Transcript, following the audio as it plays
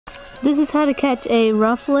This is how to catch a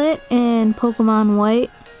Rufflet in Pokemon White.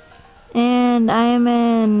 And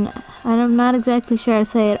I'm not exactly sure how to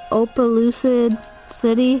say it, Opelucid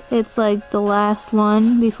City. It's like the last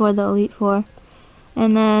one before the Elite Four.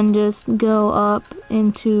 And then just go up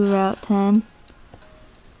into Route 10.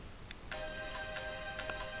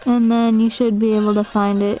 And then you should be able to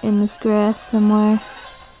find it in this grass somewhere.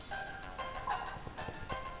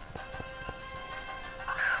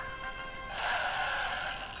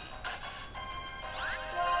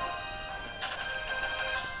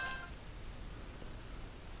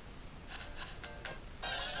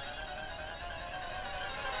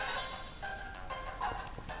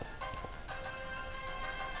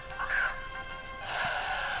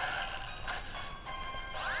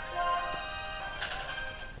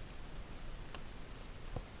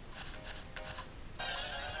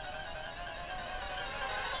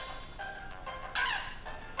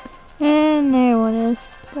 And there one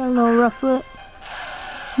is, got a little Rufflet.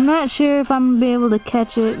 I'm not sure if I'm going to be able to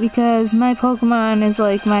catch it because my Pokemon is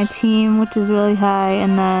like my team, which is really high,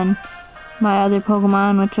 and then my other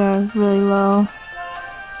Pokemon, which are really low.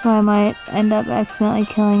 So I might end up accidentally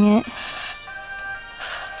killing it.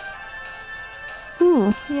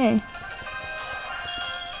 Ooh, yay.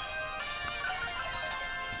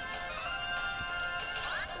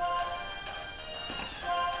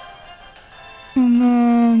 And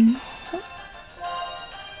then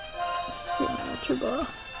Ultra Ball.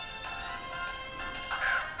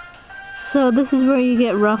 So this is where you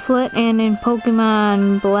get Rufflet, and in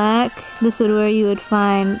Pokemon Black, this is where you would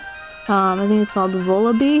find, I think it's called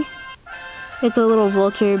Vullaby. It's a little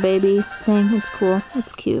vulture baby thing. It's cool.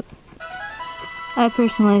 It's cute. I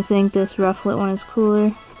personally think this Rufflet one is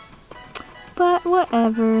cooler. But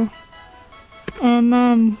whatever. And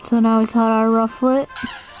then, so now we caught our Rufflet.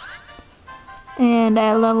 And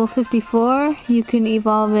at level 54, you can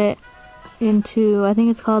evolve it into, I think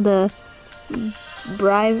it's called a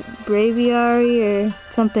Braviary or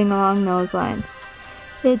something along those lines.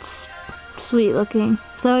 It's sweet looking.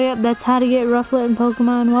 So yep, that's how to get Rufflet in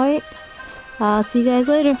Pokemon White. See you guys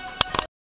later.